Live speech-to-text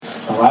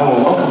All right,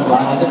 well, welcome.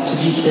 Glad to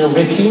be here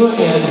with you,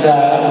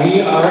 and we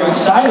are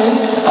excited.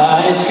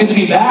 It's good to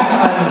be back.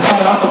 I'm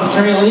coming off of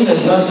paternity leave,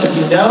 as most of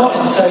you know,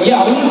 and so,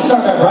 yeah, we can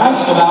start by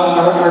bragging about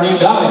our new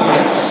daughter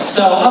here.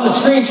 So on the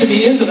screen should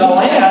be Isabel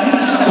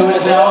Ann, who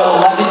is now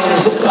 11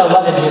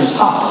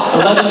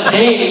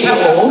 days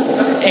old,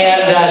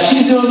 and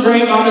she's doing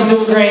great. Mama's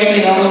doing great,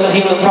 you know, the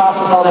healing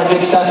process, all that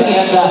good stuff.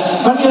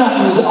 And funny enough,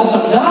 who was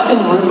also not in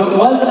the room, but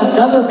was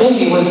another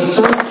baby, was a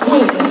surrogate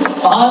twin.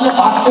 On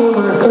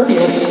October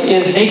 30th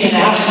is Nathan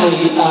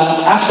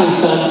Ashley's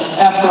son,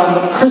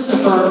 Ephraim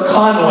Christopher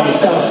Conway.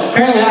 So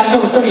apparently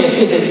October 30th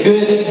is a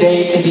good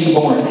day to be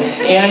born.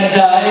 And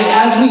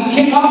as we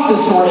kick off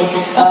this morning,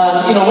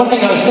 one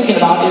thing I was thinking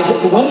about is,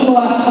 when's the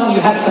last time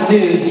you had some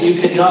news that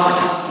you could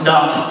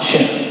not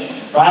share?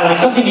 Right? Like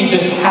something you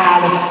just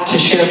had to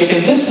share.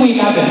 Because this week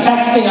I've been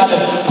texting, I've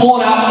been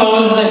pulling out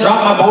phones as I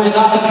drop my boys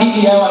off at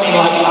PBO. I mean,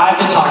 like, I've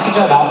been talking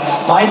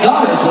about my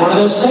daughters. One of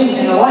those things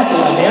in your life. You're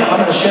like, man, I'm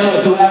going to share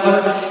with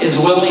whoever is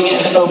willing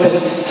and open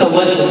to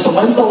listen. So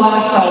when's the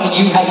last time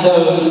you had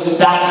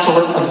that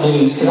sort of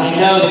news? Because I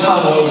know the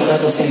Conways are at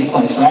the same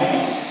place,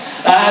 right?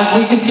 As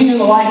we continue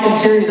the life and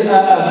series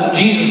of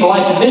Jesus, the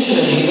life and mission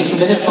of Jesus, we've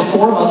been in it for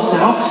 4 months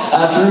now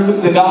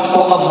through the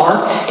Gospel of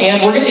Mark,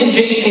 and we're going to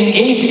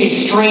engage a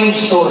strange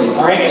story,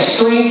 all right, a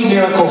strange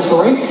miracle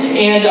story,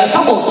 and a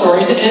couple of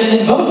stories, and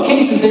in both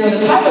cases, they are the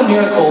type of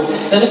miracles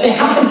that if they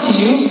happen to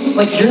you,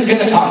 like, you're going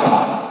to talk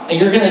about it, and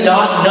you're going to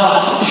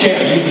not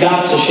share. You've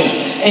got to share.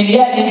 And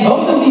yet, in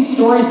both of these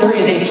stories, there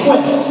is a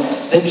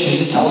twist that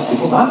Jesus tells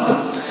people not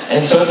to.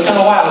 And so it's kind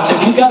of wild. So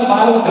if you've got a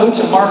Bible, go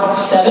to Mark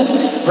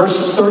 7,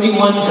 verse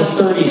 31 to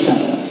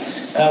 37.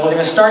 We're going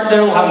to start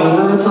there. We'll have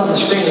the words on the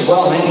screen as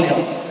well. There we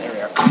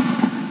are.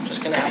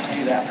 Just going to have to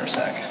do that for a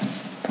sec.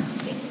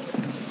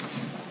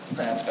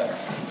 That's better.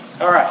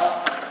 All right.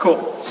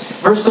 Cool.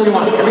 Verse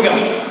 31. Here we go.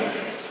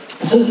 It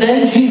says,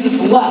 Then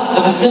Jesus left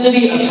the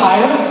vicinity of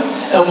Tyre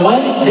and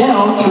went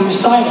down through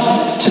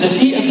Sidon to the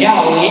Sea of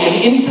Galilee and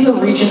into the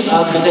region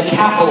of the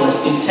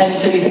Decapolis, these 10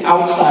 cities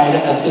outside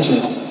of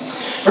Israel.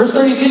 Verse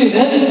 32,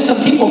 Then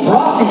some people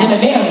brought to him a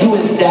man who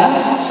was deaf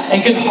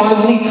and could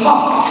hardly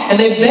talk, and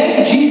they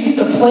begged Jesus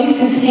to place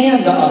his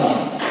hand on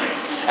him.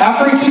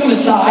 After he took him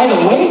aside,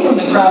 away from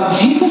the crowd,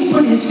 Jesus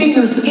put his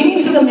fingers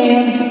into the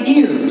man's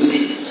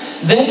ears.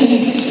 Then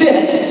he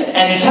spit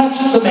and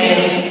touched the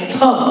man's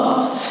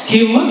tongue.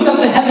 He looked up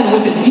to heaven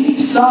with a deep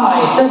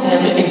sigh, said to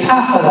him,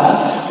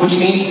 Epaphra, which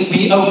means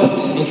be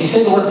opened. If you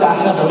say the word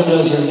fast enough, nobody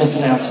knows you're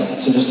mispronouncing it,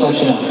 so just let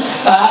you know.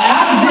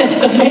 At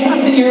this, the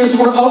man's ears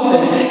were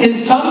open,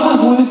 his tongue was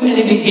loosed, and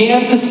he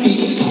began to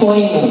speak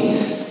plainly.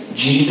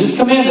 Jesus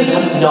commanded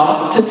them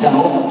not to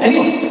tell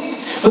anyone.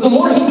 But the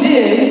more he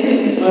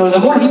did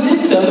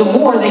so, the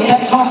more they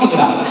kept talking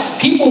about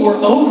it. People were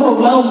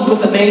overwhelmed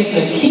with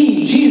amazement.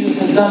 Jesus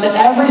has done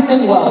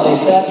everything well, they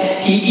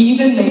said. He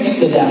even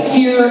makes the deaf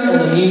hear and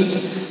the mute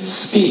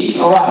speak.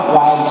 All right,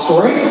 wild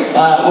story.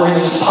 We're going to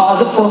just pause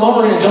it for a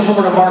moment. We're going to jump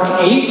over to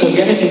Mark 8. So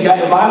again, if you've got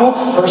your Bible,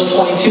 verse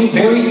 22,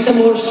 very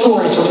similar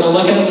story. So we're going to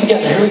look at them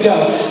together. Here we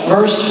go.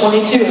 Verse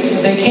 22, it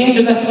says, They came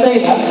to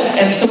Bethsaida,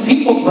 and some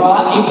people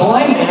brought a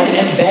blind man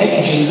and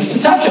begged Jesus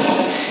to touch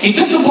him. He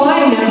took the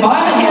blind man by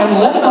the hand and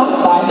led him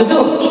outside the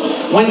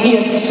village. When he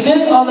had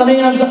spit on the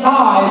man's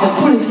eyes and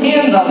put his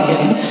hands on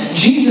him,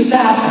 Jesus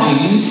asked,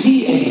 Do you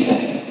see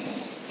anything?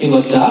 He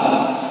looked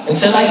up and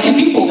said, I see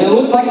people. They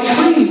look like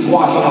trees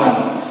walking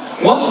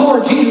around. Once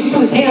more, Jesus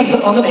put his hands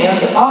on the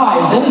man's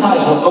eyes. Then his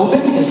eyes were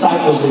opened, his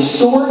sight was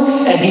restored,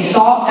 and he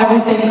saw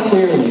everything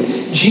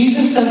clearly.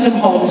 Jesus sent him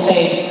home,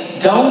 saying,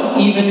 Don't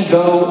even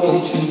go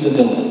into the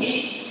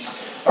village.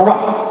 All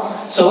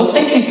right, so let's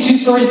take these two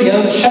stories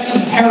together. Let's check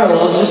some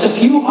parallels. Just a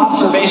few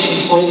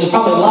observations for you. There's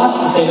probably lots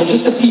to say, but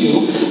just a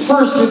few.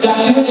 First, we've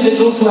got two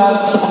individuals who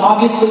have some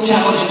obviously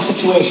challenging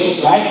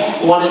situations,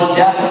 right? One is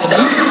deaf and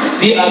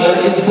mute, the other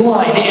is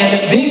blind.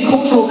 And big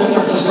cultural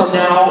differences from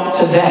now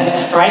to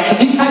then, right? So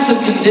these types of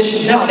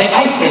conditions now, they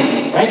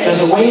isolate you, right?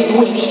 There's a way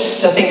in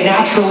which that they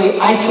naturally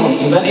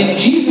isolate you. But in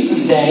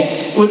Jesus'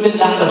 day, it would have been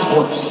that much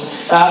worse.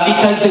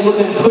 Because they would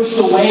have been pushed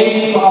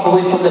away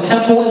probably from the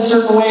temple in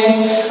certain ways.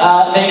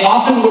 They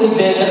often would have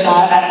been,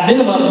 at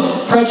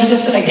minimum,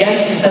 prejudiced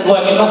against and said,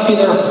 look, it must be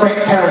their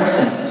parents'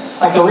 sin.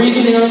 Like the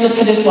reason they are in this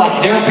condition,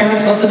 like their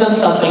parents must have done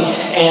something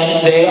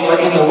and they are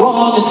in the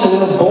wrong, and so they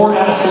were born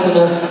out of sin and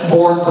they're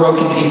born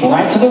broken people,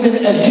 right? So there have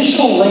been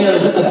additional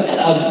layers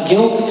of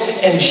guilt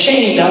and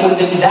shame that would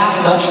have been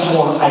that much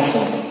more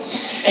isolating.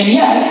 And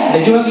yet,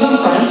 they do have some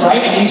friends,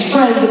 right? And these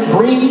friends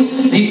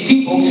bring these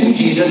people to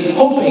Jesus,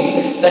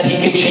 hoping that he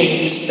could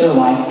change their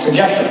life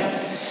trajectory.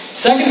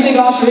 Second big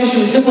observation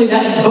was simply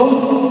that in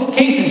both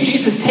cases,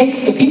 Jesus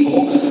takes the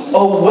people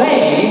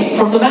away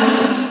from the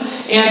masses.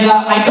 And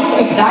I don't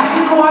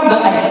exactly know why,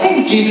 but I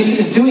think Jesus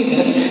is doing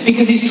this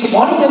because he's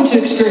wanting them to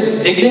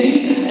experience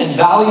dignity and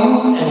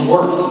value and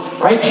worth,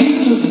 right?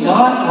 Jesus was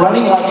not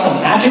running like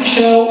some magic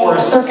show or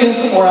a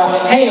circus or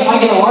a, hey, if I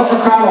get a larger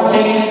crowd, I'll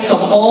take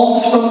some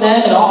alms from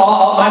them and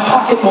my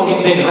pocket will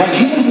get bigger, right?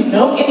 Jesus has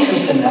no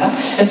interest in that.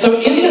 And so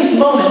in this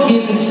moment, he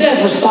is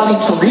instead responding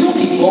to real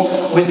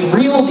people with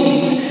real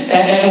needs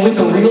and with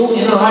a real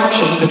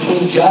interaction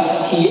between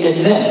just he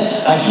and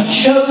them. He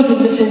chose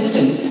in this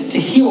instant to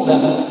heal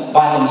them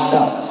by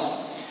themselves.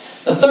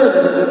 The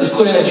third is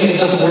clear that Jesus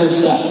does some weird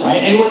stuff, right?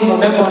 Anyone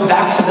remember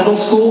back to middle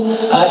school?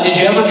 Did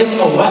you ever get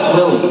a wet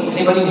willy?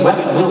 Anybody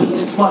wet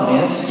willies? Come on,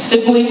 man.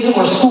 Siblings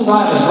or school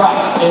rivals,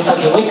 right? And it's like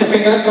you lick your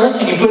finger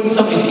and you put it in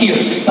somebody's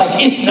ear. Like,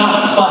 it's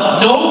not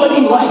fun.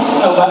 Nobody likes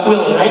a wet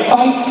willy, right?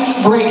 Fights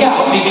break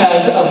out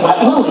because of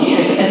wet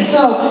willies. And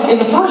so, in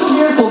the first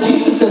miracle,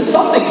 Jesus does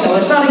something similar.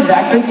 It's not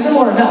exactly, it's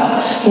similar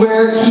enough,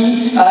 where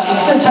he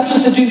instead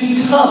touches the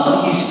dude's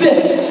tongue. He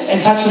spits and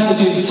touches the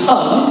dude's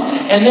tongue.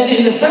 And then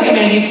in the second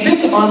man, he spits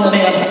on the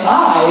man's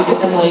eyes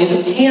and lays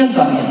hands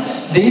on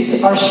him.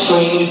 These are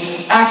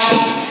strange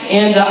actions.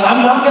 And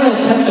I'm not going to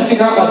attempt to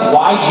figure out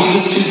why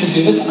Jesus chose to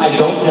do this. I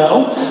don't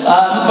know.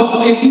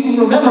 But if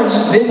you remember,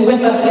 you've been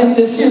with us in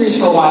this series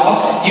for a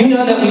while, you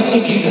know that we've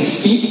seen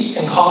Jesus speak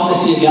and calm the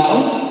Sea of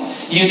Galilee.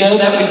 You know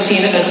that we've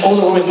seen an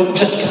older woman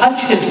just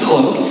touch his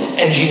cloak,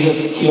 and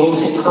Jesus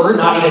heals her,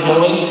 not even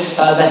knowing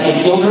that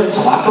he healed her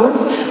until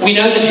afterwards. We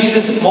know that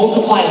Jesus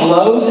multiplied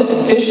loaves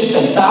and fish and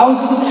fed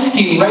thousands.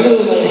 He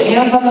regularly laid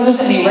hands on others,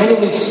 and he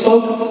regularly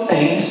spoke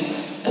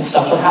things, and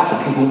stuff would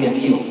happen. People would get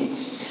healed.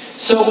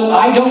 So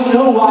I don't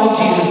know why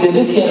Jesus did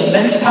this. He had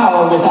immense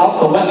power without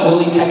the wet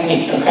willy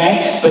technique,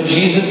 okay? But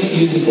Jesus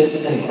uses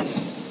it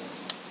anyways.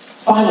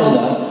 Finally,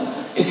 though,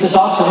 it's this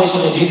observation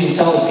that Jesus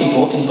tells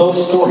people in both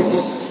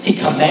stories. He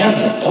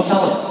commands them, don't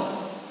tell them.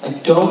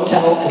 Like, don't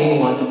tell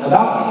anyone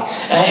about me.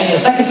 And in the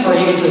second story,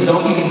 he even says,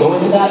 don't even go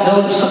into that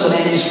village. Some of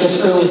the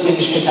earliest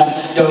manuscripts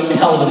have, don't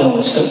tell the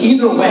village. So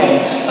either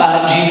way,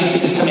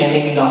 Jesus is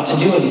commanding you not to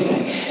do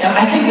anything. And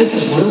I think this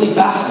is really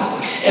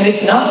fascinating. And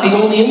it's not the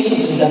only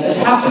instances that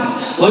this happens.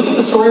 Look at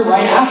the story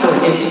right after,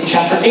 in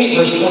chapter 8,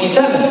 verse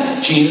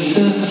 27. Jesus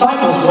and his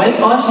disciples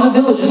went on to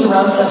the villages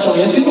around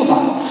Caesarea Philippi.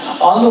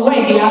 On the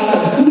way, he asked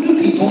them, who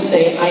do people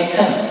say I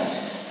am?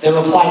 They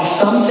replied,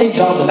 some say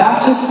John the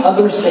Baptist,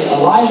 others say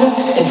Elijah,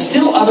 and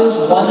still others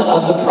one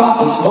of the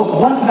prophets. But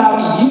what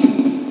about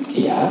you?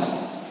 He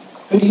asked.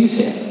 Who do you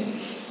say?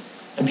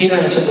 And Peter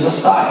answered, the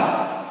Messiah.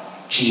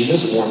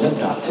 Jesus warned them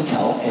not to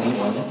tell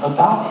anyone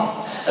about him.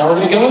 Now we're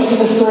going to go into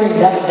this story in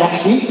depth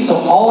next week, so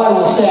all I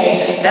will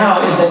say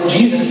now is that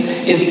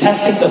Jesus is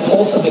testing the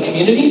pulse of the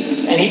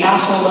community, and he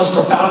asks one of the most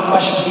profound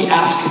questions. He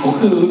asks people,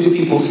 who do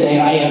people say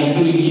I am, and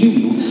who do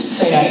you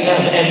say I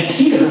am? And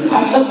Peter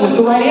pipes up with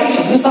the right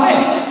answer,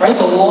 Messiah, right?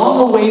 The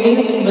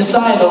long-awaited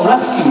Messiah, the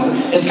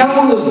rescuer. It's kind of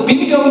one of those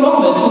bingo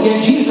moments,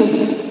 and Jesus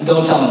says,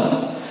 don't tell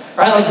them.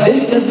 Right? Like,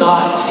 this does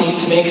not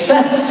seem to make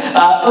sense.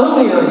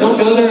 Earlier, don't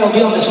go there, it'll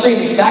be on the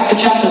screen. Back to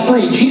chapter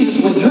 3,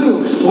 Jesus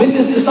withdrew with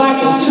his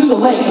disciples to the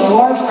lake, and a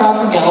large crowd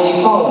from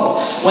Galilee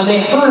followed. When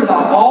they heard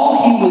about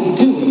all he was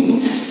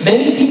doing,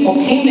 many people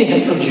came to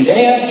him from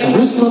Judea,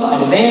 Jerusalem,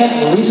 Idumea,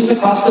 and the regions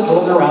across the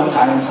border around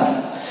Tyre and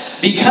Sidon.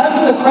 Because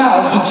of the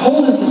crowd, he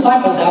told his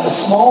disciples to have a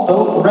small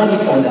boat ready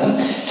for them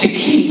to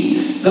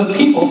keep the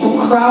people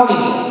from crowding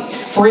him.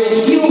 For he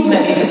had healed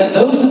many, so that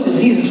those with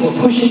diseases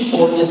were pushing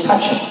forward to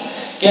touch him.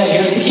 Again,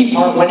 here's the key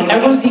part.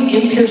 Whenever the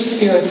impure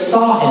spirits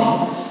saw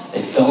him,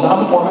 they fell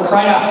down before him and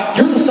cried out,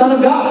 you're the Son of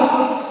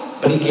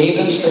God. But he gave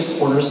them strict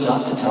orders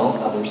not to tell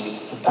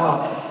others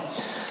about him.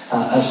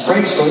 A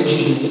strange story.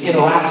 Jesus is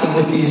interacting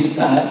with these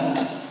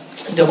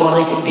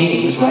demonic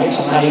beings, right?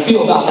 So I don't know how you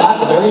feel about that,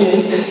 but there he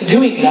is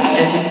doing that.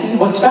 And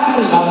what's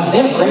fascinating about them is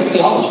they have great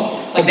theology.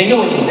 Like, they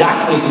know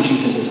exactly who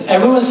Jesus is.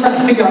 Everyone's trying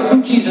to figure out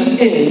who Jesus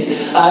is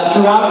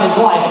throughout his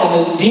life,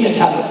 and the demons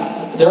have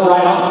they're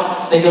right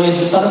on. They know he's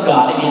the Son of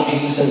God, and yet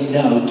Jesus says,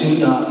 no, do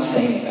not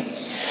say anything.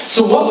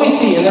 So what we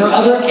see, and there are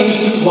other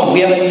occasions as well, we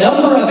have a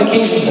number of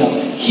occasions though.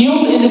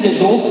 Healed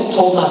individuals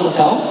told not to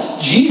tell.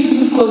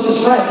 Jesus'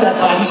 closest friends at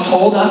times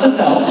told not to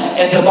tell.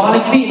 And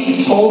demonic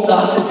beings told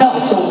not to tell.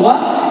 So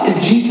what is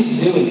Jesus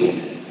doing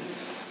here?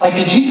 Like,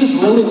 did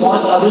Jesus really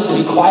want others to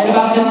be quiet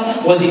about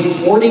him? Was he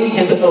thwarting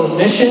his own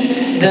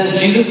mission? Does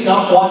Jesus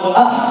not want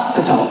us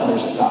to tell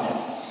others about him?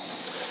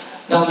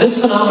 Now,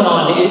 this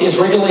phenomenon is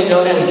regularly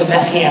known as the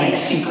Messianic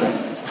secret.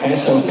 Okay,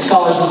 so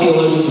scholars and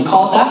theologians would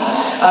call it that.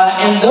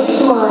 And those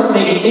who are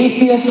maybe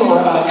atheists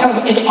or kind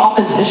of in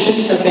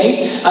opposition to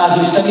faith,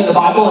 who study the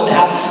Bible and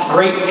have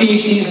great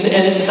PhDs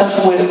and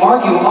such, would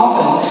argue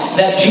often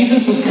that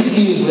Jesus was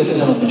confused with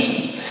his own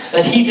mission.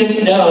 That he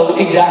didn't know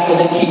exactly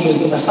that he was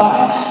the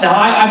Messiah. Now,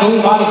 I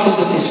believe, obviously,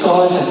 that these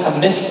scholars have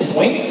missed the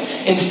point.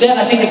 Instead,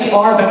 I think it's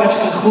far better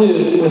to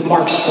conclude with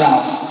Mark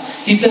Strauss.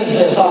 He says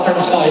this, author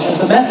and scholar, he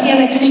says, the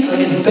Messianic secret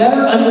is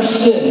better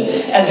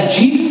understood as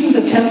Jesus'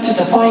 attempt to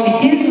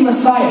define his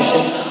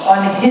messiahship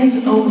on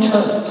his own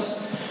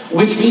terms,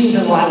 which means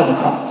in light of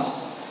the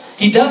cross.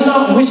 He does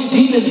not wish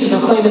demons to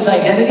proclaim his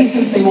identity,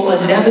 since they will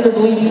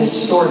inevitably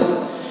distort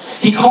it.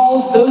 He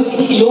calls those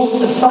he heals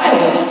to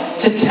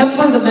silence to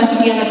temper the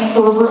messianic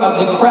fervor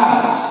of the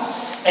crowds.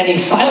 And he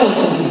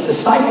silences his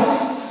disciples,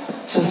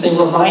 since they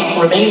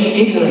remain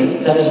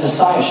ignorant that his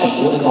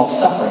messiahship will involve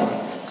suffering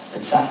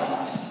and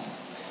sacrifice.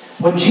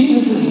 What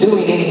Jesus is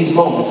doing in these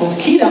moments, it's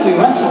key that we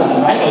wrestle with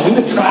him, right? Like,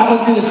 we've been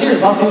traveling through the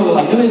series. Lots of people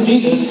are like, who is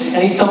Jesus?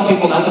 And he's telling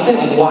people not to say,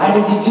 like, why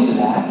does he do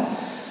that?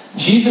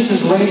 Jesus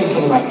is waiting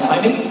for the right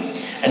timing,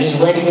 and he's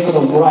waiting for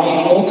the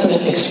right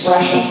ultimate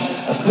expression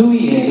of who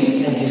he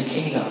is and his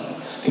kingdom.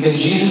 Because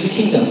Jesus'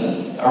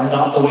 kingdom are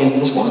not the ways of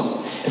this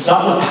world. It's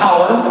not with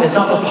power, and it's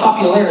not with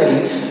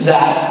popularity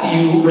that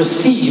you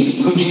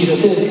receive who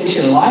Jesus is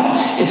into your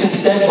life. It's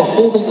instead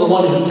beholding the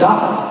one who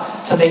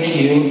died to make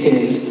you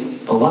his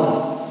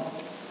beloved.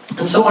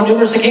 And so on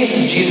numerous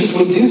occasions, Jesus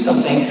would do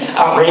something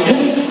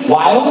outrageous,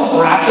 wild,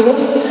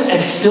 miraculous,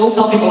 and still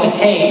tell people, like,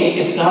 hey,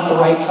 it's not the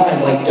right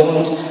time. Like,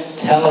 don't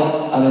tell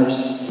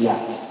others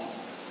yet.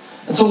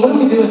 And so what do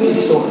we do with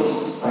these stories?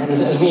 Right?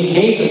 As we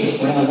engage with this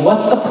story, like,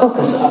 what's the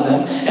purpose of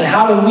them? And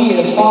how do we,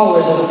 as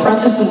followers, as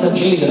apprentices of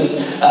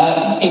Jesus,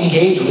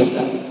 engage with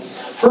them?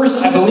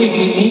 First, I believe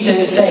we need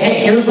to say,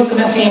 hey, here's what the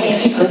Messianic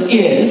secret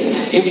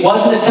is. It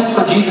was an attempt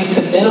for Jesus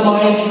to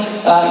minimize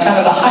kind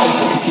of the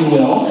hype, if you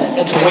will,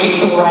 and to wait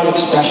for the right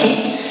expression.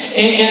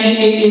 And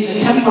it is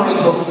a tempering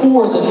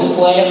before the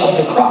display of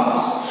the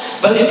cross.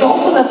 But it's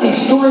also that these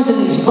stories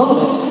and these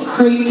moments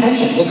create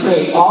tension. They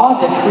create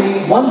awe, they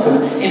create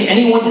wonder in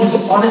anyone who's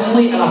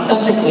honestly and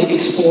authentically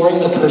exploring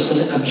the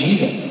person of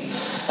Jesus.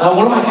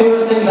 One of my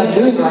favorite things I'm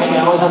doing right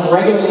now is I'm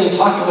regularly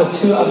talking with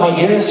two of my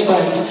dearest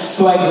friends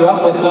who I grew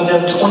up with, who I've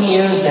known 20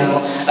 years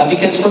now,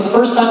 because for the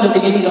first time they're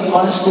beginning to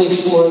honestly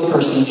explore the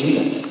person of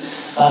Jesus.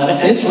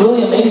 And it's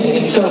really amazing.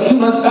 And so a few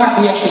months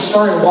back, we actually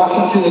started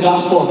walking through the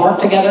Gospel of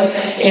Mark together,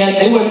 and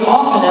they would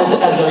often,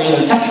 as they're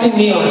either texting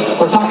me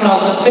or talking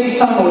on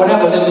FaceTime or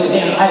whatever, they would say,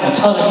 Dan, I have a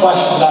ton of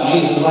questions about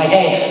Jesus. Like,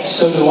 hey,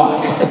 so do I.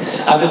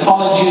 I've been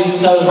following Jesus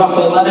since I was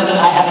roughly 11, and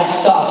I haven't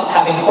stopped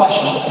having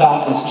questions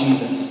about this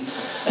Jesus.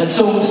 And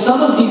so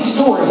some of these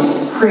stories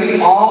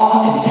create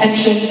awe and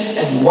tension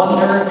and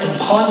wonder and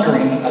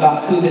pondering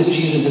about who this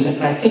Jesus is,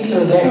 and I think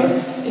they're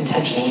there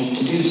intentionally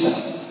to do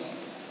so.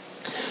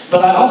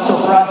 But I also,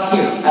 for us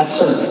here at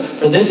Serve,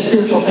 for this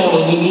spiritual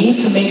family, we need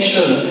to make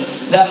sure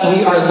that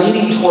we are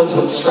leaning towards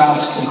what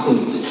Strauss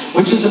concludes,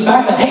 which is the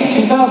fact that,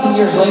 hey, 2,000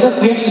 years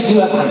later, we actually do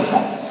have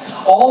hindsight.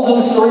 All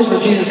those stories where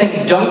Jesus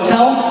said, don't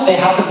tell, they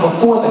happened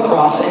before the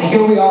cross, and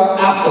here we are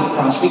after the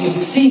cross. We can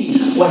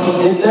see what he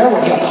did there,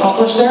 what he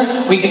accomplished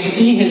there. We can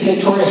see his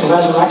victorious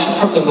resurrection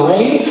from the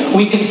grave.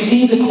 We can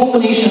see the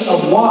culmination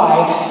of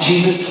why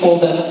Jesus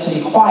told them to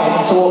be quiet.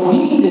 And so what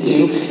we need to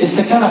do is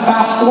to kind of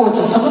fast forward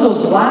to some of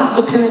those last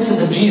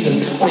appearances of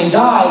Jesus, when he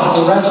dies,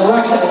 when he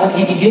resurrects, and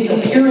when he begins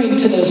appearing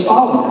to those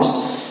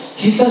followers.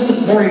 He says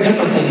some very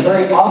different things,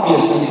 very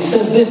obvious things. He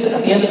says this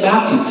at the end of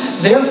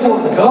Matthew. Therefore,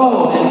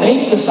 go and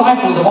make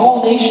disciples of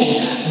all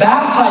nations,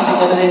 baptizing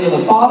them in the name of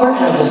the Father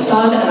and of the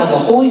Son and of the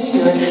Holy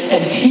Spirit,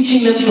 and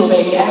teaching them to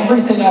obey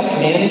everything I've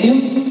commanded you.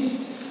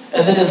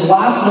 And then his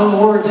last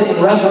known words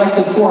in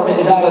resurrected form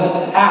is out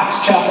of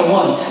Acts chapter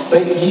 1.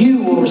 But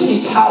you will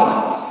receive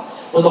power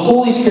when the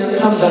Holy Spirit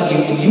comes on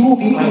you, and you will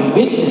be my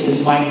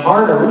witnesses, my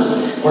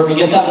martyrs, where we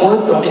get that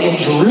word from, in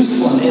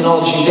Jerusalem, in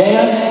all Judea,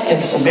 and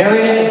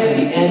Samaria, and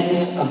to the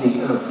ends of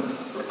the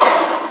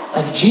earth.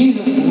 Like,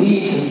 Jesus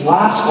leaves his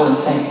last word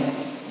saying,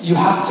 you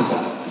have to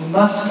go. You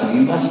must go.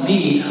 You must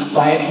be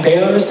my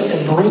bearers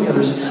and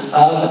bringers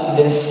of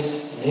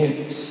this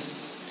news.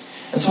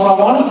 And so what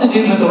I want us to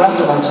do with the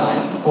rest of our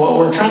time, what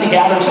we're trying to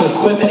gather to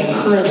equip and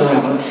encourage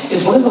around,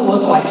 is what does it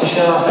look like to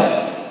share our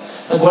faith?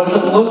 Like, what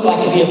does it look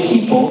like to be a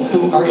people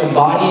who are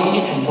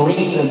embodying and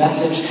bringing the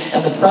message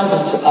and the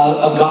presence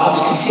of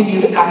God's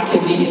continued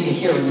activity in the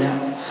here and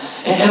now?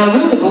 And I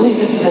really believe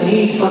this is a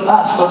need for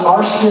us, for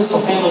our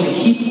spiritual family to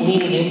keep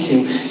leaning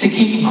into, to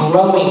keep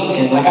growing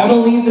in. Like, I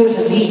believe there's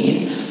a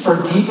need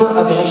for deeper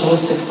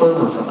evangelistic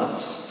fervor from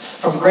us,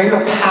 from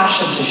greater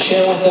passion to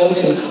share with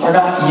those who are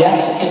not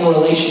yet in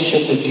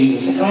relationship with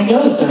Jesus. And I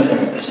know that there are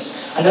barriers.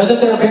 I know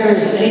that there are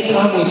barriers any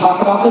time we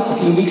talk about this.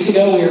 A few weeks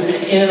ago, we were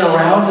in and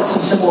around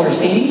some similar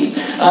themes.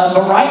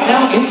 But right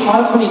now, it's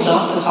hard for me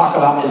not to talk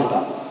about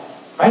Isabel.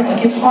 Right?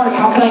 Like, it's hard.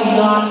 How can I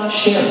not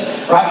share?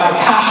 Right? My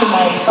passion,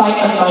 my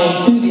excitement,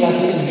 my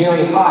enthusiasm is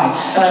very high.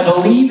 And I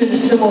believe in a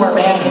similar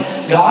manner.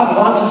 God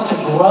wants us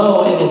to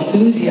grow in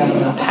enthusiasm,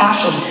 and a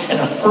passion, and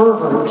a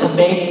fervor to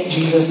make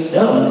Jesus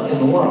known in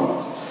the world.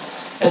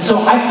 And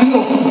so I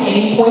feel some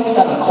pain points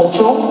that are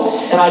cultural,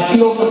 and I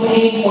feel some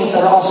pain points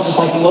that are also just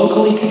like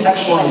locally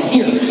contextualized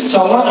here.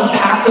 So I want to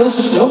unpack those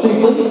just real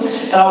briefly,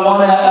 and I want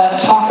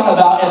to talk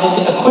about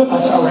and then equip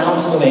us around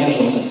some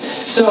evangelism.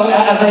 So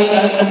as I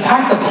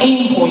unpack the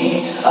pain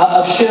points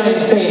of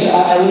sharing faith,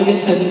 I lean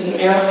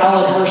into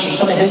Alan Hirsch and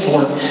some of his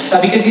work,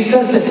 because he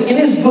says this in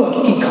his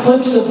book,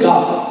 Eclipse of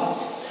God.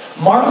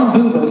 Martin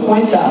Buber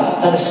points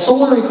out that a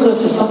solar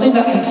eclipse is something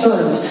that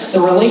concerns the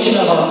relation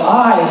of our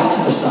eyes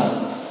to the sun,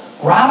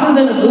 rather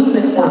than a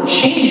movement or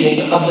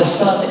changing of the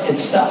sun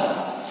itself.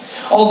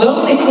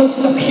 Although an eclipse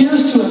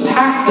appears to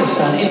impact the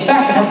sun, in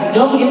fact, it has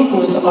no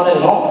influence on it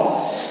at all.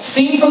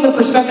 Seen from the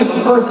perspective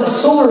of Earth, a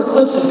solar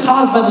eclipse is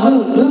caused by the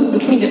moon moving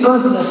between the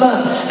Earth and the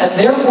sun, and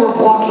therefore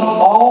blocking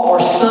all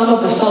or some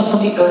of the sun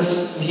from the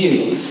Earth's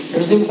view.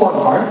 Here's the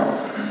important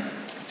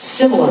part.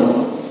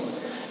 Similarly,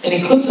 an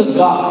eclipse of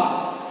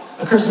God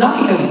occurs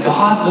not because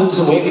God moves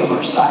away from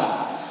our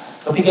sight,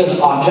 but because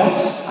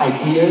objects,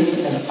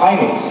 ideas, and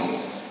idols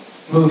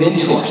move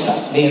into our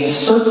sight. They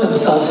insert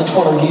themselves into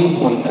our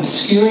viewpoint,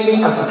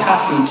 obscuring our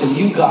capacity to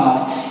view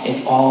God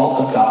in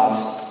all of God's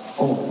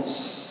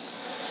fullness.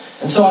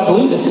 And so I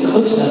believe this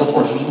eclipse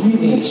metaphor is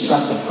really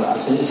instructive for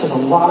us. It says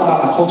a lot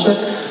about our culture.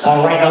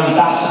 Right now, the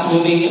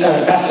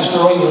fastest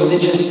growing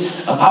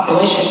religious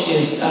population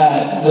is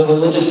the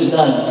religious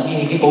nuns,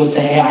 meaning people would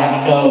say, hey, I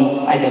have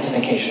no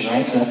identification,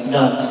 right? So that's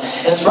nuns.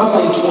 And it's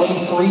roughly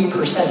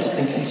 23%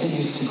 and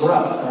continues to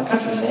grow in our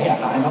country. Say, hey,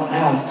 I don't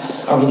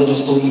have a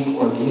religious belief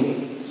or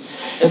view.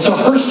 And so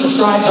Hirsch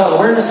describes our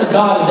awareness of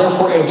God as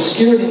therefore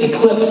obscured and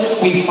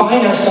eclipsed. We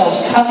find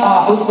ourselves cut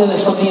off, listen to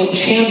this, from the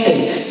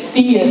enchanted,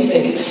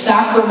 theistic,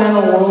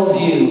 sacramental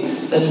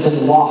worldview that has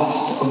been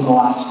lost over the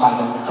last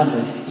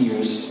 500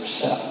 years or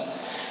so.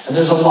 And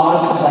there's a lot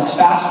of complex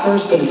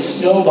factors, but it's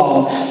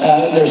snowballed.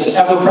 There's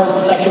ever-present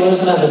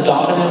secularism as a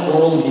dominant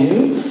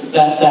worldview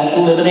that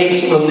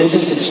eliminates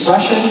religious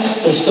expression.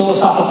 There's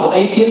philosophical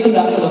atheism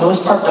that, for the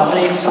most part,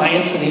 dominates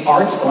science and the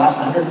arts the last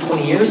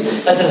 120 years.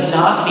 That does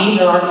not mean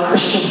there aren't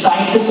Christian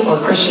scientists or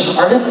Christian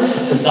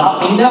artists. It does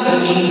not mean that,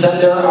 but it means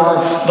that there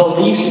are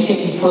beliefs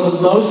in, for the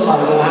most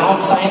part,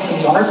 around science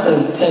and the arts that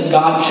have said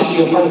God should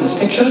be a part of this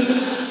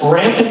picture.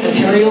 Rampant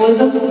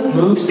materialism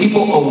moves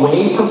people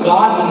away from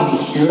God. We need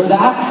to hear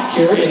that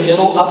here in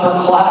middle,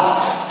 upper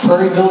class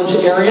Prairie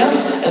Village area.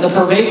 And the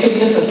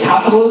pervasiveness of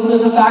capitalism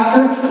is a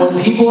factor.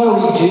 When people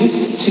are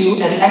reduced to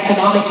an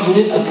economic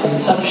unit of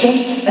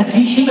consumption, that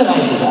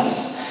dehumanizes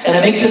us. And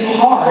it makes it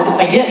hard,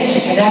 again, to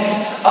connect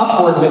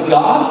upward with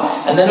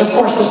God. And then, of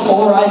course, there's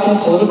polarizing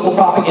political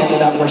propaganda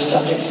that we're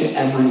subject to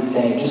every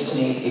day, just to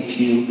name a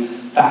few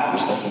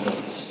factors that he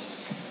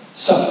names.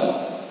 So,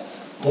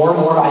 more and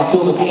more, I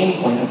feel the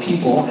pain point of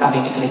people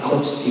having an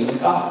eclipsed view of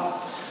God,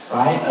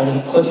 right? An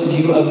eclipsed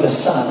view of the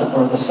Son,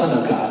 or the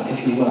Son of God,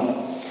 if you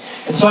will.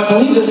 And so I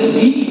believe there's a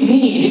deep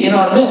need in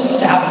our midst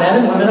to have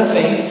men and women of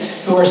faith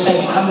who are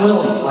saying, I'm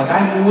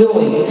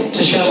willing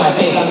to share my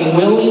faith. I'm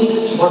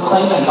willing to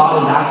proclaim that God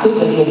is active,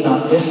 that he is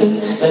not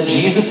distant, that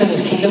Jesus and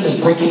his kingdom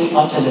is breaking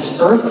onto this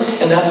earth,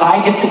 and that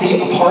I get to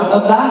be a part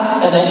of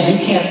that, and that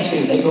you can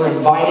too, that you're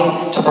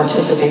invited to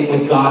participate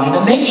with God. And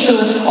to make sure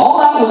all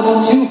that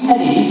wasn't too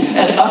heady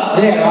and up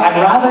there,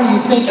 I'd rather you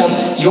think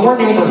of your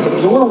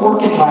neighborhood, your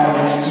work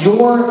environment,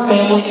 your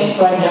family and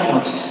friend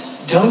networks.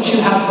 Don't you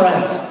have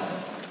friends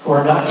who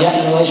are not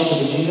yet in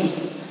relationship with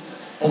Jesus?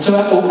 And so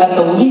at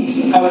the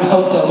least, I would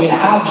hope that we'd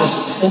have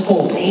just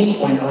simple pain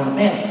point around,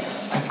 man,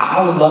 like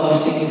I would love to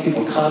see new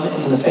people come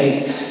into the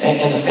faith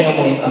and the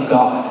family of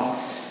God.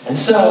 And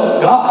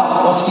so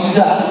God wants to use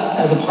us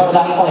as a part of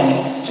that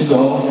plan to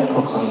go and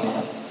proclaim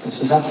him. And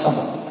so that's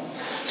some of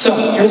it. So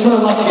here's what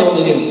I'd like to be able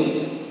to do.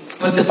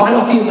 But the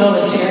final few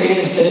moments here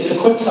is to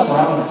equip some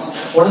around us.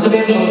 What does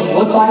evangelism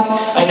look like?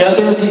 I know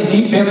there are these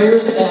deep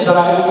barriers,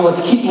 but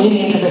let's keep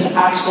leaning into this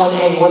Acts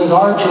 1:8. What does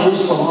our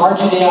Jerusalem, our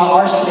Judea,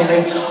 our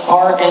Samaria,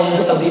 our ends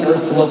of the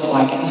earth look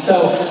like? And so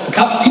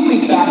a few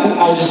weeks back,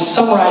 I just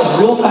summarized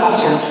real fast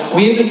here.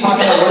 We have been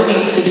talking about what it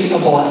means to be a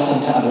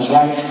blessing to others,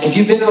 right? If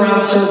you've been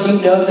around Serve, you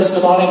know this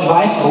mnemonic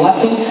device,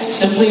 blessing,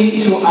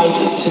 simply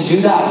to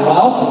do that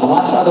well, to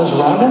bless others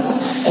around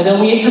us. And then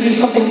we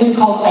introduced something new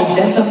called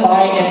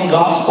Identify and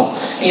Gospel.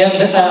 And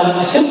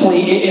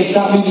simply, it's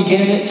that we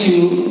begin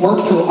to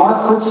work through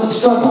our hurts and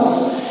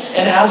struggles.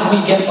 And as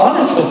we get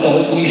honest with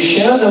those, we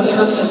share those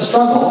hurts and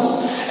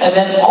struggles, and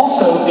then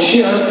also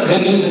share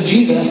good news of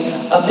Jesus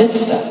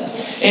amidst them.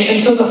 And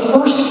so the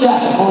first step,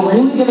 if we're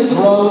really going to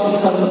grow in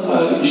some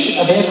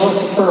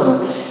evangelistic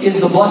fervor, is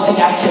the blessing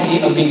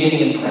activity of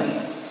beginning in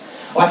prayer.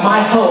 Like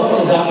my hope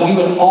is that we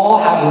would all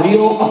have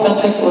real,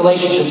 authentic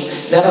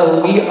relationships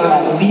that we are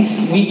at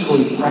least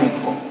weekly praying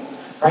for.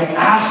 Right?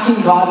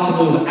 Asking God to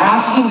move,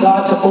 asking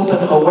God to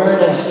open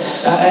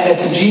awareness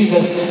to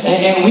Jesus,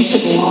 and we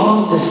should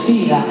long to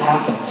see that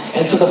happen.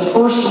 And so the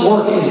first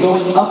work is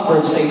going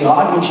upward, saying,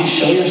 God, would you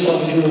show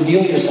yourself, would you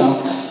reveal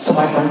yourself to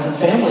my friends and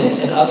family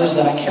and others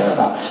that I care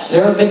about?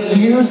 There have been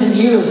years and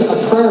years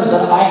of prayers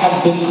that I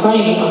have been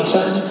praying on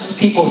certain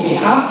people's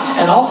behalf,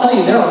 and I'll tell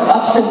you, there are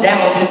ups and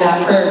downs in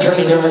that prayer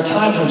journey. There are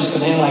times where I'm just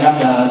going,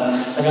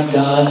 I'm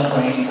done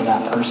praying for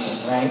that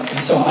person, right? And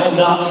so I'm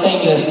not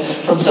saying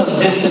this from some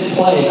distant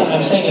place.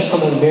 I'm saying it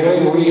from a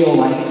very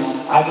real,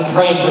 I've been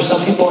praying for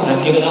some people, and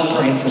I've given up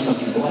praying for some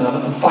people, and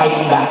I'm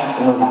fighting back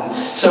for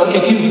that. So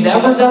if you've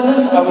never done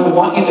this, I would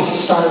want you to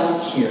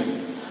start here.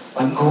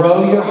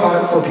 Grow your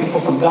heart for people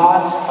from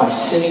God by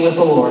sitting with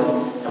the Lord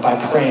and by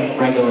praying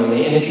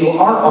regularly. And if you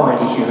are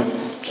already here,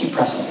 keep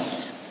pressing.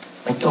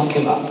 Don't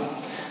give up.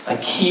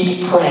 Like,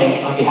 keep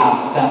praying on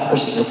behalf of that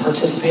person. You're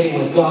participating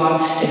with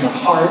God, and your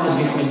heart is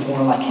becoming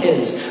more like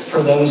His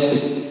for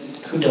those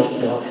who don't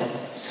know Him.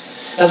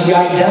 As we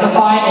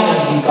identify and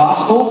as we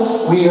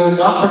gospel, we are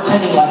not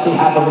pretending like we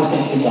have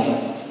everything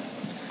together.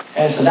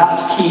 And so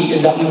that's key,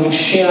 is that we would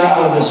share out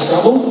of the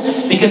struggles,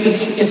 because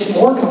it's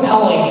more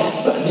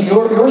compelling.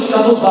 Your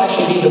struggles will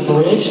actually be the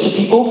bridge to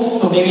people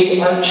who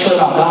maybe aren't sure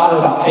about God or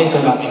about faith or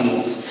about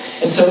Jesus.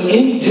 And so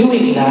in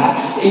doing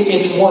that,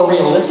 it's more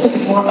realistic.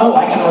 It's more,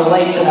 I can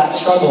relate to that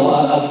struggle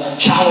of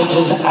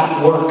challenges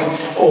at work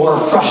or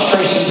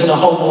frustrations in a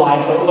home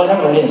life or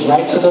whatever it is,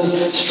 right? So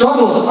those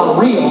struggles are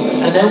real,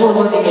 and then we're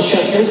learning to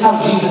share, here's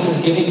how Jesus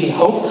is giving me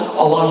hope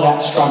along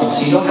that struggle.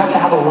 So you don't have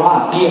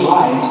to be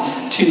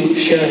arrived to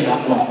share in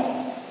that way.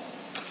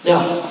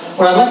 Now,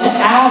 what I'd like to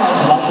add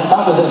onto that, since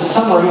that was a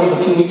summary of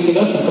a few weeks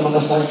ago, since some of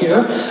us weren't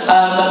here,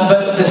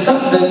 but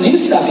the new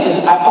stuff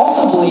is, I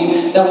also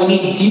believe that we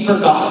need deeper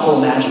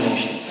gospel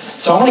imagination.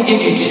 So I want to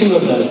give you two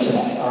of those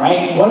today, all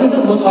right? What does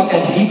it look like to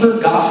have deeper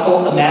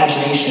gospel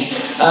imagination?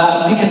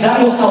 Because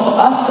that will help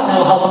us and it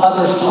will help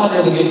others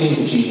ponder the good news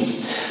of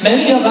Jesus.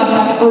 Many of us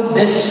have heard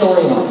this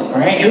storyline, all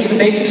right? Here's the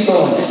basic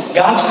storyline.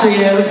 God's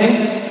created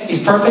everything.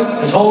 He's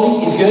perfect, He's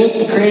holy, He's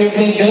good, He created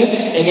everything good,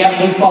 and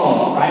yet we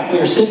fall, right? We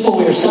are sinful,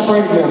 we are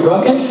separated, we are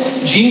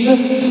broken.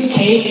 Jesus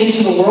came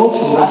into the world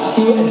to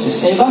rescue and to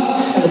save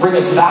us and to bring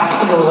us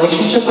back into a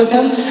relationship with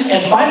Him.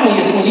 And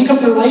finally, when you come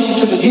to a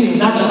relationship with Jesus,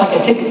 it's not just like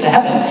a ticket to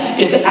heaven,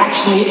 it's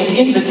actually an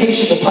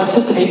invitation to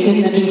participate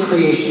in the new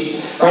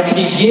creation, right? To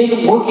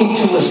begin working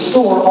to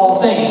restore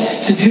all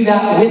things, to do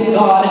that with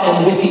God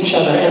and with each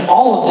other. And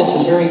all of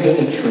this is very good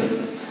and true.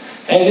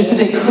 And this is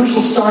a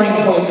crucial starting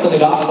point for the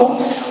gospel.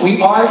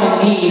 We are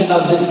in need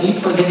of this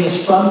deep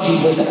forgiveness from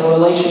Jesus and a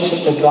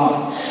relationship with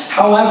God.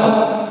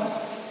 However,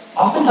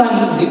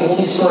 oftentimes it's the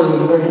only story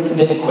we've ever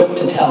been equipped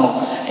to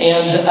tell.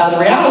 And the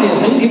reality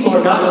is many people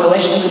are not in a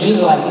relationship with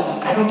Jesus, like,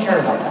 I don't care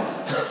about that.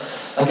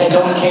 Like, I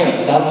don't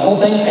care. That whole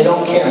thing, I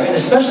don't care. And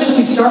especially if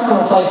we start from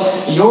a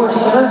place, you're a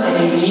sinner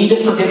and you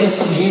need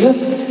forgiveness from Jesus,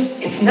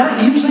 it's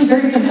not usually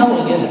very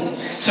compelling, is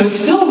it? So it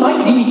still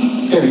might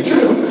be very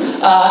true.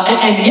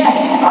 And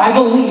yet, I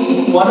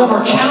believe one of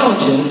our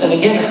challenges, and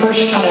again,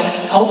 Hirsch kind of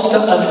helps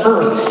to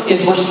unearth,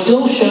 is we're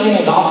still sharing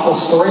a gospel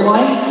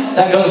storyline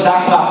that goes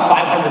back about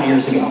 500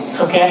 years ago.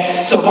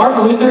 Okay? So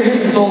Martin Luther, here's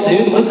this old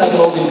dude. Looks like an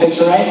old dude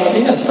picture, right?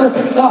 It's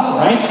perfect. It's awesome,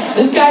 right?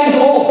 This guy is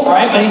old,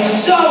 right? But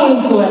he's so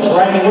influential,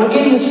 right? I mean, we're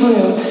in this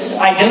room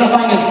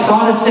identifying as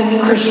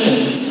Protestant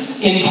Christians.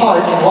 In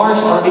large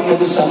part,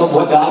 because of some of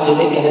what God did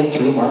in and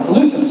through Martin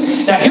Luther.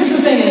 Now, here's the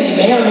thing that you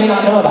may or may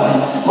not know about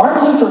him.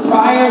 Martin Luther,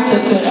 prior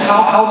to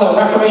how the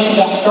Reformation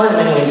got started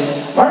anyways,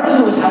 Martin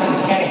Luther was having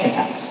panic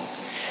attacks.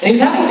 And he was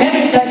having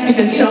panic attacks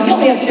because, he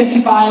only had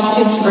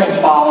 55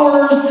 Instagram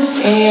followers,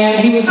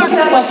 and he was looking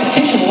at, like, the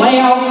kitchen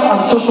layouts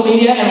on social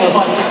media and was,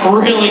 like,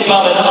 really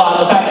bumming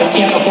on the fact that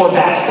he can't afford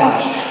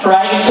backsplash,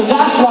 right? And so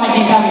that's why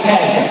he's having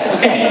panic attacks.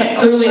 Okay,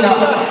 clearly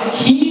not.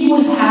 He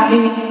was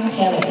having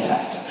panic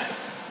attacks.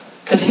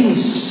 Because he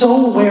was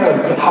so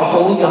aware of how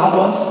holy God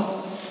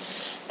was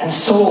and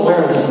so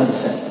aware of his own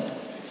sin.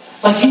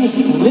 Like, he was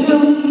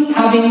literally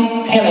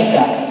having panic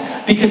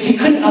attacks because he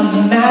couldn't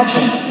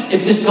imagine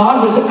if this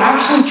God was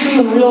actually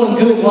true and real and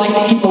good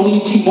like he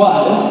believed he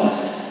was.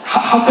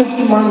 How could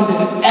Martin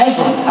Luther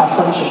ever have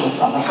friendship with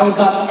God? Like, how would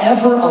God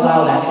ever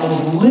allow that? And it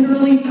was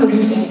literally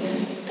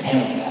producing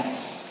panic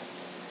attacks.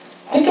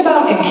 Think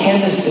about in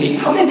Kansas City,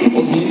 how many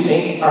people do you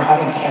think are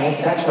having panic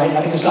attacks right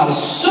now because God is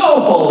so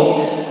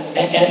holy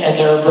and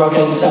they're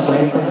broken and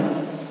separated from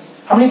Him?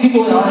 How many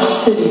people in our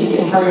city,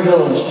 in Prairie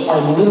Village,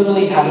 are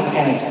literally having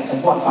panic attacks?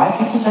 Like, what, 5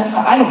 people?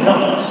 I don't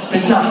know, but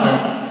it's not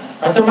many.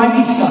 Right? There might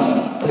be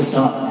some, but it's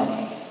not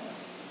many.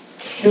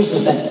 Here's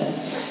the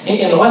thing.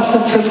 In the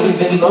Western Church, we've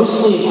been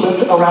mostly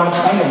equipped around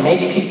trying to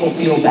make people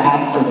feel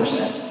bad for their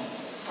sin.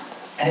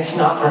 And it's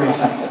not very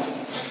effective.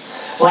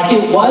 Like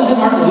it was in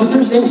Martin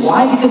Luther's day.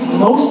 Why? Because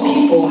most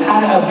people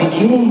had a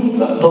beginning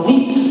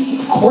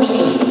belief. Of course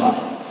there's a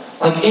God.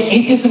 Like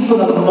atheism for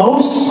the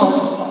most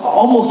part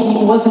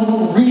almost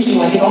wasn't really,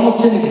 like it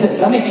almost didn't exist.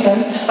 That makes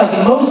sense? Like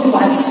most people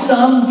had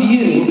some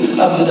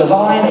view of the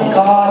divine, of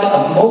God,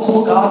 of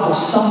multiple gods, of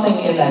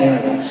something in that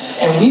area.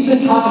 And we've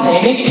been taught to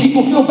say, make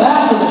people feel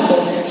bad for their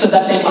sin so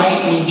that they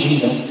might need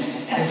Jesus.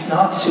 And it's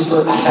not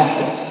super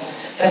effective.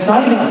 And it's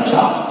not even our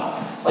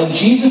job. Like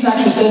Jesus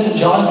actually says in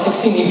John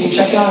 16, you can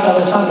check it out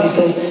another time, he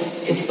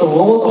says, it's the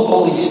role of the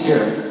Holy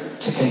Spirit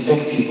to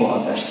convict people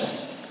of their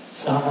sin.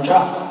 It's not our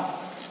job.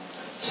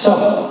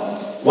 So,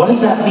 what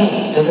does that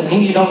mean? Does it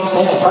mean you don't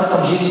say apart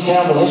from Jesus you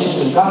can't have a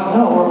relationship with God?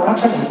 No, we're not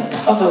trying to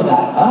cover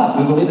that up.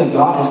 We believe that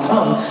God has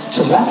come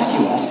to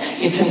rescue us.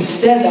 It's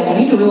instead that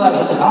we need to realize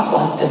that the gospel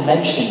has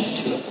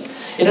dimensions to it.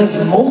 It has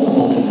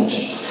multiple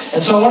dimensions.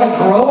 And so I want to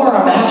grow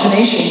our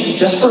imagination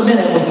just for a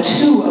minute with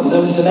 2 of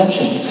those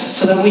dimensions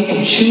so that we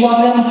can chew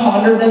on them,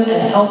 ponder them,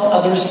 and help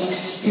others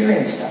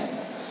experience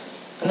them.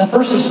 And the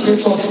first is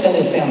spiritual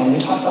extended family.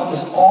 We talk about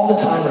this all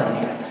the time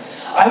around here.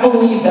 I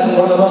believe that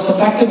one of the most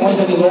effective ways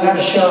that we learn how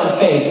to share our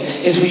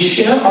faith is we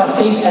share our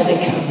faith as a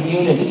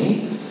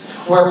community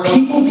where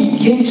people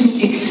begin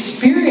to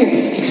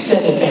experience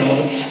extended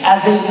family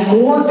as a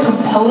more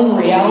compelling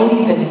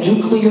reality than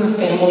nuclear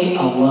family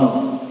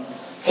alone.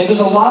 Okay, there's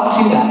a lot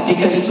to that,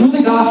 because through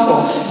the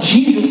gospel,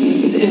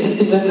 Jesus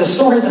the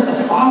story is that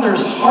the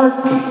Father's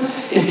heartbeat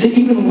is to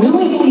even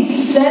willingly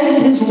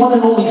send his one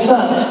and only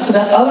Son so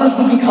that others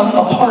would become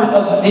a part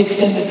of the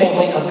extended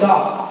family of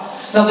God.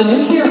 Now, the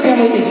nuclear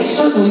family is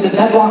certainly the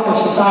bedrock of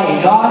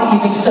society. God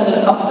even set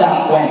it up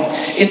that way.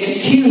 It's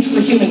huge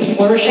for human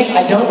flourishing.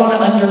 I don't want to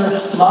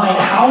undermine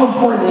how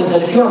important it is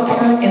that if you're a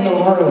parent in the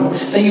room,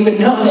 that you would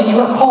know that you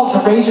are called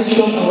to raise your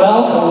children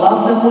well, to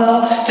love them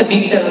well, to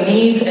meet their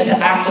needs, and to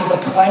act as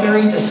the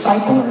primary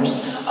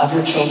disciplers of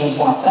your children's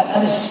life.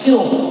 That is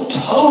still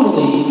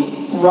totally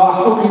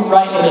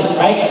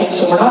right?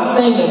 So we're not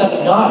saying that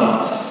that's not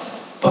it.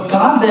 But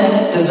God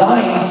then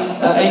designs,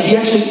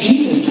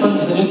 Jesus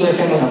turns the nuclear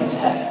family on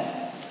its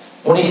head.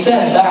 When he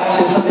says, back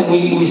to something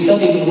we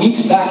studied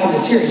weeks back in the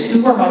series,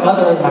 who are my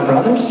mother and my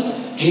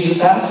brothers?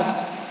 Jesus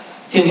asked.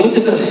 He looked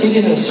at those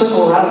seated in a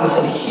circle around him and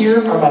said, here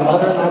are my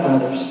mother and my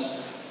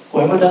brothers.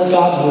 Whoever does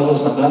God's will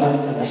is my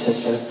mother and my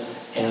sister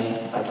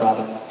and my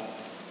brother.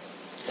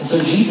 And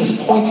so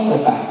Jesus points to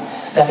the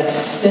fact that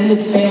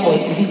extended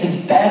family is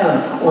even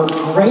better or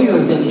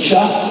greater than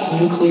just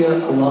nuclear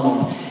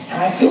alone.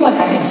 And I feel like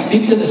I can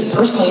speak to this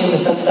personally in the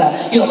sense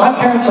that, my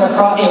parents are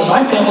across,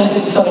 my family's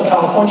in Southern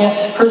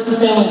California. Chris's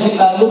family's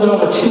a little bit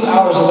over 2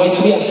 hours away,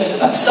 so we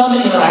have some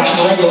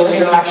interaction, regular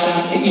interaction,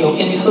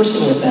 in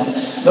person with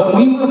them. But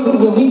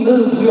when we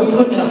moved, we were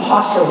put in a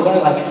posture of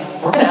learning,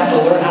 we're going to have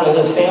to learn how to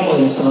live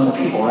family with some other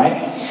people, right?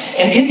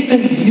 And it's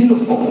been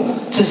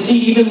beautiful to see,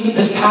 even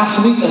this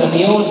past week, that a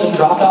meal has been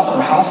dropped off at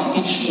our house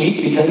each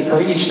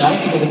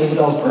night because of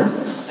Isabel's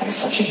birth. It's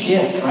such a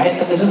gift, right?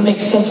 That doesn't make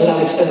sense without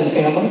extended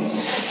family.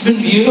 It's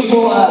been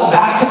beautiful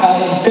back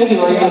in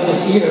February of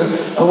this year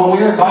when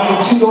we were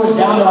invited 2 doors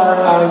down to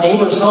our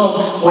neighbor's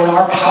home when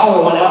our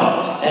power went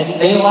out. And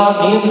they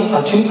allowed me and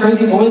our 2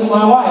 crazy boys and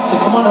my wife to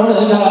come on over.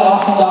 They've got an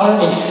awesome daughter.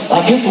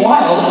 It's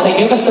wild. And they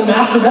gave us their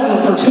master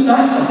bedroom for 2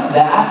 nights.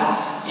 That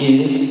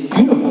is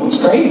beautiful.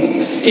 It's crazy.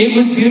 It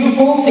was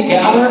beautiful to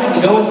gather and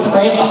to go and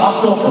pray at the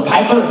hospital for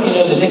Piper. If you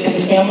know the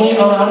Dickens family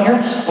around here,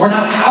 we're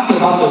not happy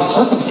about those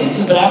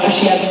circumstances, but after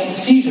she had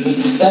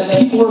seizures, that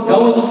people were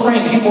going and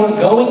praying, people were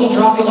going and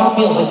dropping off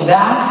meals.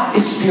 That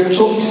is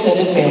spiritual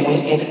extended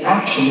family in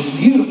action. It's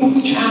beautiful,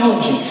 it's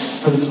challenging,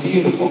 but it's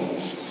beautiful.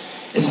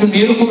 It's been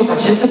beautiful to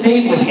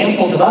participate with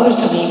handfuls of others,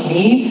 to meet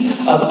needs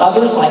of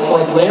others like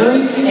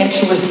Larry, and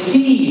to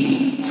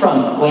receive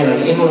from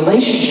Larry in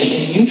relationship,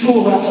 in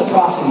mutual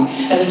reciprocity.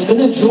 And it's been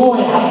a joy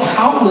to have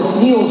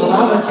countless meals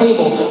around our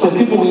table with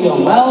people we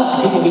know well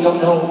and people we don't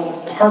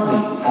know hardly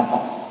at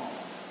all.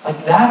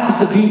 That is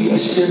the beauty of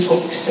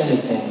spiritual extended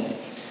family.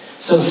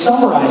 So to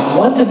summarize,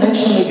 one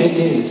dimension of the good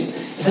news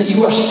is that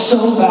you are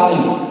so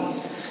valuable,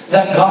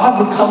 that God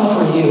would come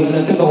for you, and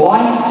that through the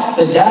life,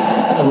 the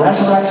death, and the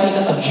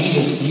resurrection of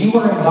Jesus, you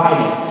are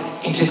invited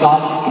into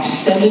God's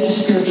extended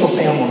spiritual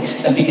family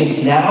that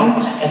begins now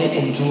and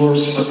it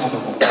endures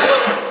forevermore.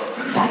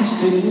 That is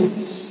good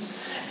news.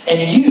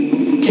 And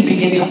you can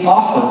begin to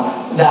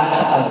offer that to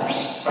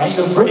others. Right?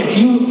 If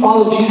you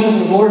follow Jesus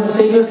as Lord and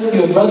Savior,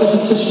 you have brothers and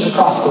sisters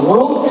across the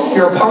world.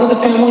 You're a part of the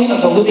family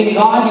of the living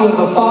God. You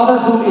have a Father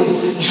who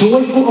is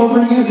joyful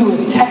over you, who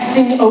is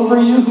texting over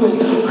you, who is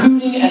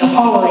hooting and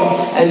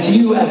hollering as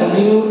you, as a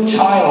new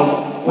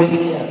child with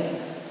him.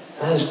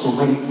 That is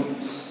great news.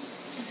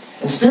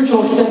 And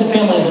spiritual extended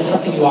family isn't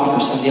something you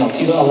offer somebody else.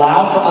 You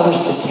allow for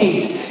others to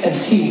taste and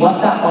see what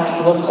that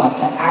might look like,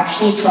 to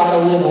actually try to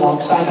live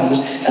alongside others,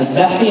 as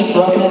messy and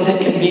broken as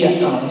it can be at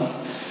times.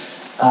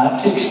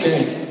 To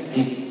experience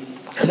it.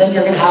 And then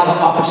you're going to have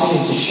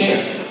opportunities to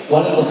share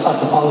what it looks like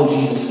to follow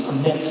Jesus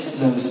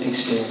amidst those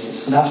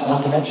experiences. So that's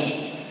one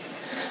dimension.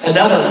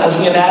 Another, as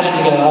we imagine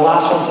together, our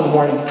last one for the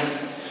morning,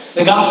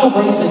 the gospel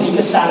brings the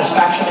deepest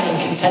satisfaction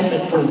and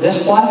contentment for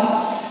this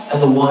life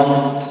and the one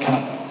to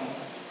come.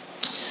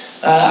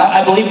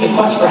 I believe the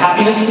quest for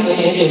happiness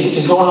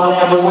is going on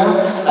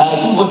everywhere.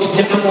 It looks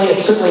differently.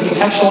 It's certainly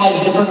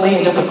contextualized differently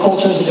in different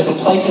cultures and different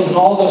places and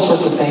all those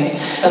sorts of things.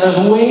 And there's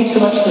way too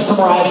much to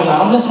summarize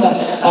around this,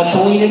 but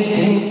to lean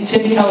into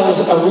Tim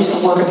Keller's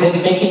recent work of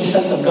his Making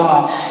Sense of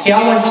God, he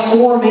outlines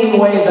 4 main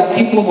ways that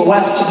people in the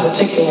West in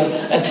particular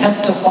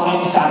attempt to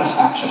find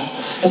satisfaction.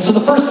 And so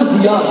the first is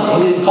the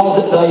young. He calls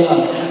it the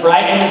young,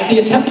 right? And it's the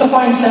attempt to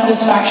find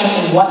satisfaction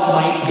in what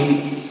might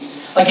be.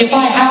 If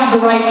I have the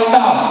right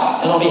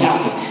spouse, then I'll be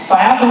happy. If I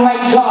have the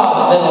right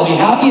job, then I'll be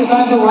happy. If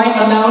I have the right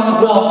amount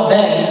of wealth,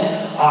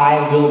 then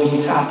I will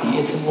be happy.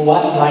 It's in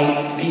what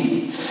might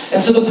be.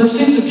 And so the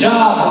pursuits of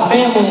jobs and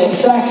family and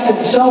sex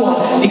and so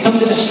on become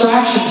the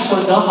distractions for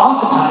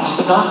oftentimes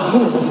for not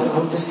dealing with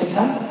our own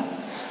discontentment,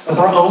 with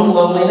our own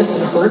loneliness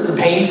and hurt and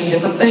pains and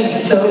different things.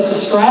 And so it's a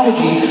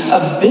strategy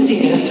of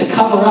busyness to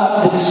cover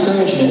up the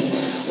discouragement.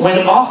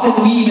 When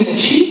often we even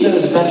achieve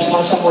those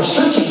benchmarks that we're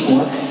searching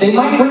for, they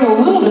might bring a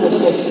little bit of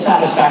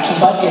satisfaction,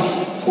 but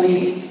it's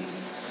fleeting.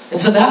 And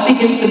so that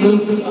begins to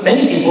move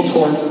many people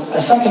towards a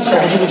second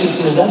strategy, which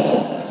is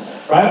resentful.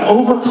 right?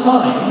 Over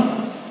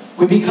time,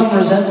 we become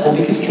resentful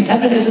because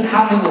contentment isn't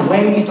happening the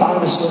way we thought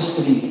it was supposed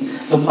to be.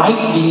 The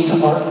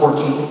might-be's aren't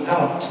working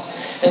out.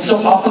 And so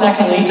often that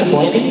can lead to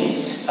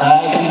blaming.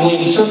 It can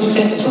lead to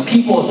circumstances or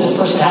people. If this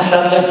person hadn't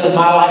done this, then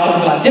my life would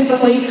have gone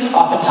differently.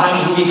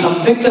 Oftentimes we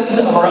become victims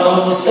of our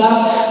own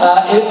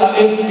stuff.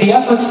 If the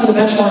efforts to the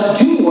benchmark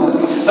do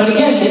work, but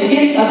again, the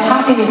it of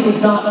happiness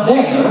is not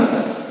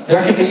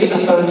there can be a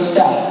third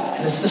step,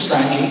 and it's the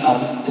strategy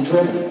of the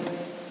driven.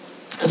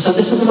 And so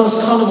this is the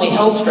most commonly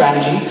held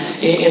strategy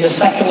in a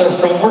secular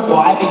framework.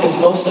 Why? Because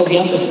most of the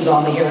emphasis is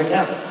on the here and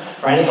now.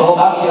 Right? It's all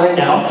about here and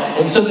now.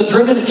 And so the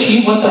driven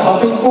achieve what they're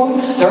hoping for.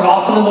 They're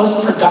often the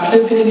most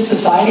productive in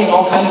society in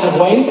all kinds of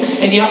ways.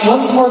 And yet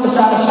once more the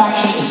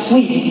satisfaction is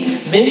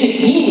fleeting,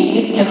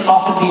 meaning can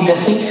often be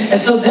missing.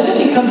 And so then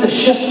it becomes a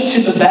shift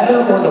to the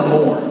better or the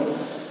more.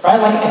 Right?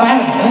 Like if I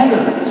had a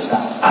better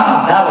spouse,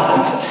 that'll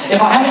fix it.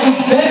 If I had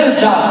a better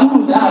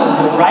job, that'll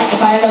do it, right? If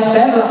I had a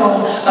better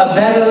home, a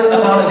better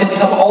amount of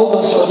income, all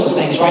those sorts of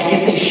things, right?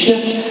 It's a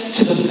shift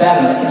to the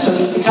better. And so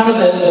it's kind of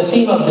the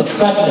theme of the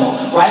treadmill,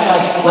 right?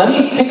 Like, let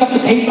me pick up the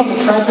pace on the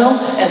treadmill,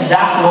 and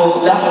that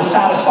will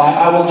satisfy.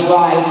 I will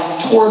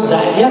drive towards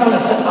that. And yet on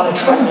a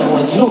treadmill,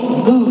 like, you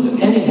don't move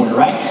anywhere,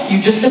 right?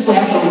 You just simply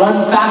have to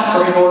run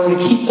faster in order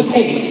to keep the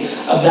pace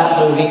of that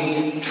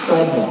moving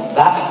treadmill.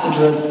 That's the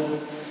driven.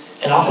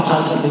 And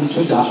oftentimes it leads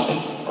to exhaustion,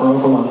 or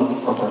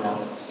overwhelming, or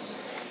burnout.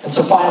 And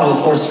so finally,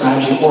 the fourth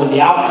strategy, or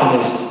the outcome,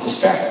 is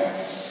despair.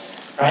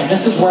 Right? And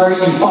this is where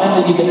you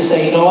finally begin to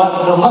say, you know what,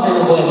 I'm no longer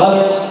going to blame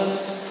others.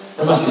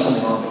 There must be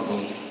something wrong with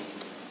me.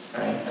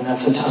 Right? And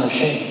that's a ton of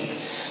shame.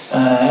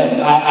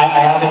 I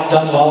haven't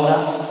done well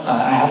enough.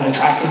 I haven't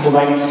attracted the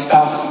right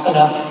spouse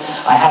enough.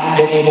 I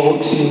haven't been able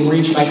to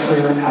reach my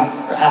career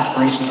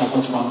aspirations. Like,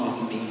 what's wrong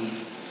with me?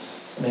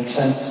 Does that make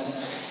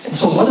sense? And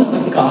so what does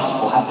the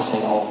gospel have to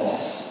say to all of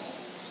this?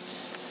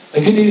 The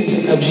good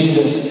news of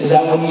Jesus is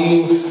that when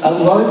you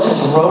learn to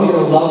grow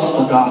your love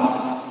for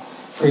God,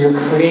 for your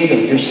Creator,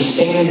 your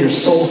Sustainer, your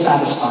soul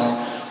satisfier,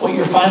 what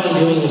you're finally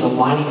doing is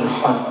aligning your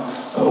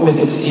heart with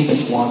its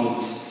deepest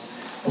longings.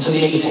 And so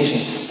the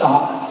invitation is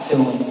stop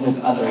filling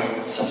with other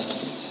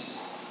substitutes.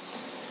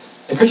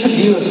 The Christian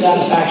view of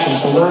satisfaction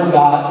is to learn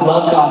God,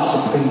 love God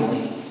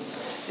supremely.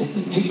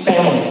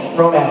 Family,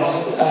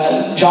 romance,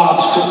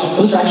 jobs,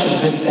 those are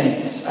actually good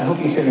things. I hope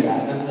you hear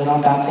that. They're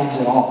not bad things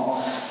at all.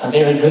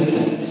 They are good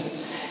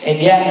things. And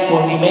yet,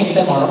 when we make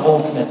them our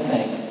ultimate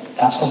thing,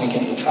 that's when we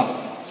get into trouble.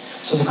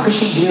 So the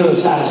Christian view of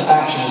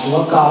satisfaction is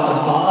love God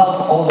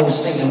above all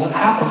those things. And what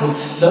happens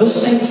is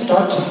those things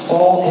start to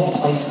fall in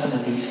place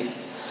underneath you.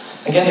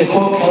 Again, the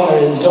quote Keller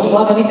is, don't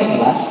love anything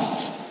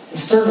less.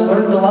 Instead,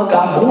 learn to love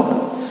God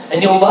more.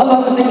 And you'll love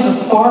other things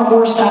with far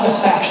more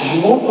satisfaction.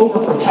 You won't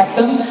overprotect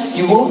them.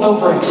 You won't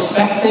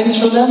over-expect things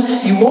from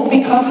them. You won't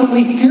be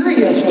constantly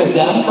furious with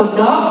them for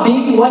not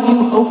being what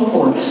you hoped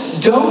for.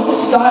 Don't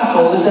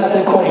stifle, this is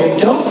the quote here,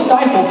 don't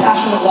stifle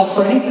passionate love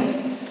for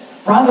anything.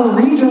 Rather,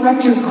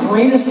 redirect your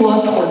greatest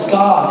love towards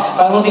God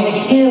by loving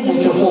Him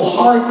with your whole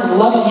heart and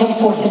loving Him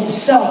for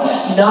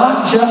Himself,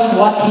 not just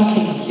what He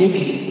can give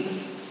you.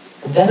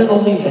 And then and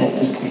only then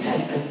does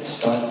contentment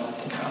start.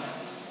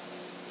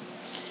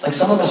 Like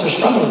some of us are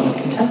struggling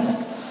with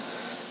contentment.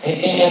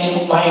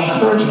 And my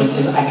encouragement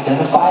is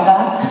identify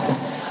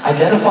that.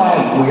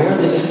 Identify where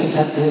the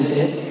discontentment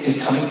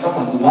is coming from,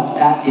 like what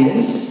that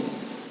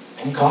is,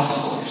 and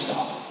gospel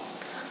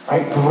yourself.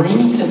 Right?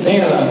 Bring to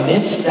bear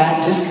amidst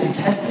that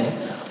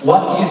discontentment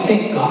what you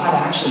think God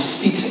actually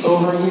speaks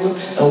over you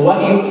and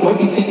what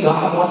you think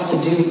God wants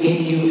to do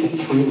in you and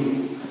through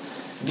you.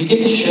 Begin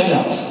to share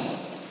that with someone.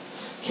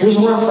 Here's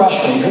where I'm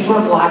frustrated, here's where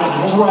I'm lacking,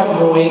 here's where I'm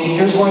annoyed,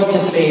 here's where I'm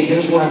dismayed,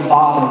 here's where I'm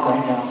bothered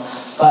right now.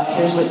 But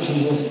here's what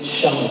Jesus is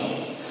showing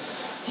me.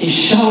 He's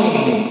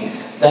showing me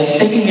that He's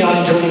taking me on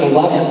a journey to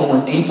love Him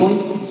more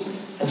deeply,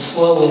 and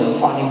slowly I'm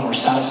finding more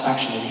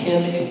satisfaction in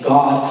Him and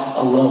God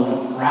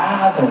alone,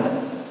 rather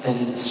than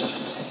in the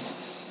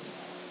circumstances.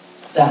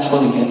 That's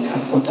where we get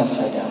kind of flipped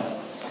upside down.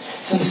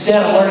 So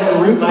instead, I'm learning to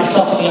root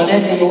myself in the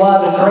unending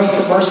love and grace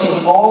and mercy of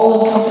an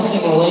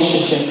all-encompassing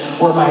relationship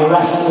where my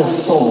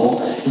restless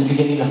soul is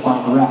beginning to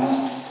find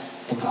rest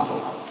in God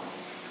alone.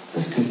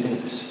 This is good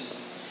news.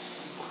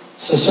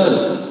 So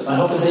serve. My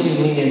hope is that you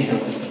lean in here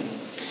with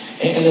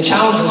me. And the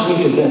challenge this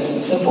week is this.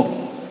 It's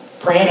simple.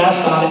 Pray and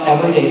ask God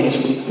every day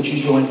this week. Would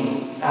you join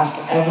me? Ask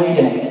every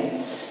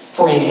day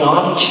for a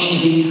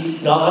non-cheesy,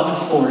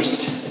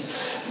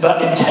 non-forced,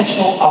 but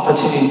intentional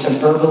opportunity to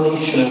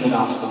verbally share the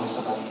gospel with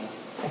somebody.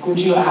 Would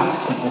you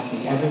ask Him with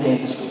me every day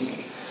this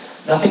week?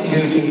 Nothing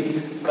goofy,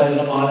 but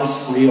an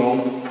honest, real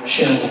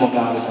sharing of what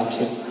God is up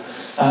to.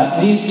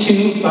 These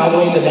two, by the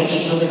way,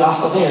 dimensions of the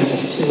gospel, they are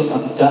just two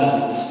of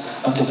dozens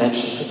of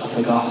dimensions of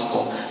the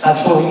gospel.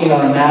 That's where we need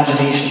our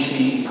imagination to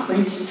be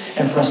increased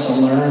and for us to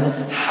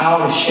learn how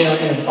to share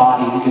and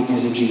embody the good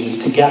news of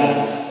Jesus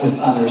together with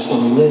others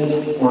where we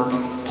live, work,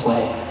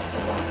 play,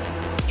 and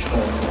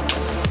learn.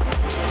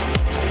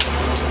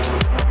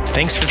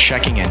 Thanks for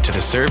checking in to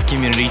the Serve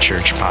Community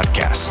Church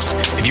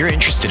podcast. If you're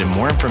interested in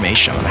more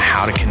information on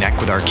how to connect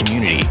with our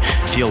community,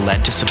 feel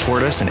led to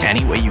support us in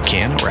any way you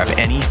can, or have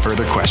any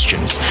further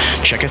questions,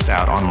 check us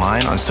out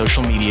online on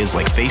social medias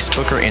like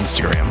Facebook or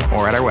Instagram,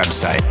 or at our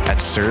website at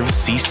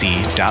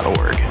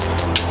servecc.org.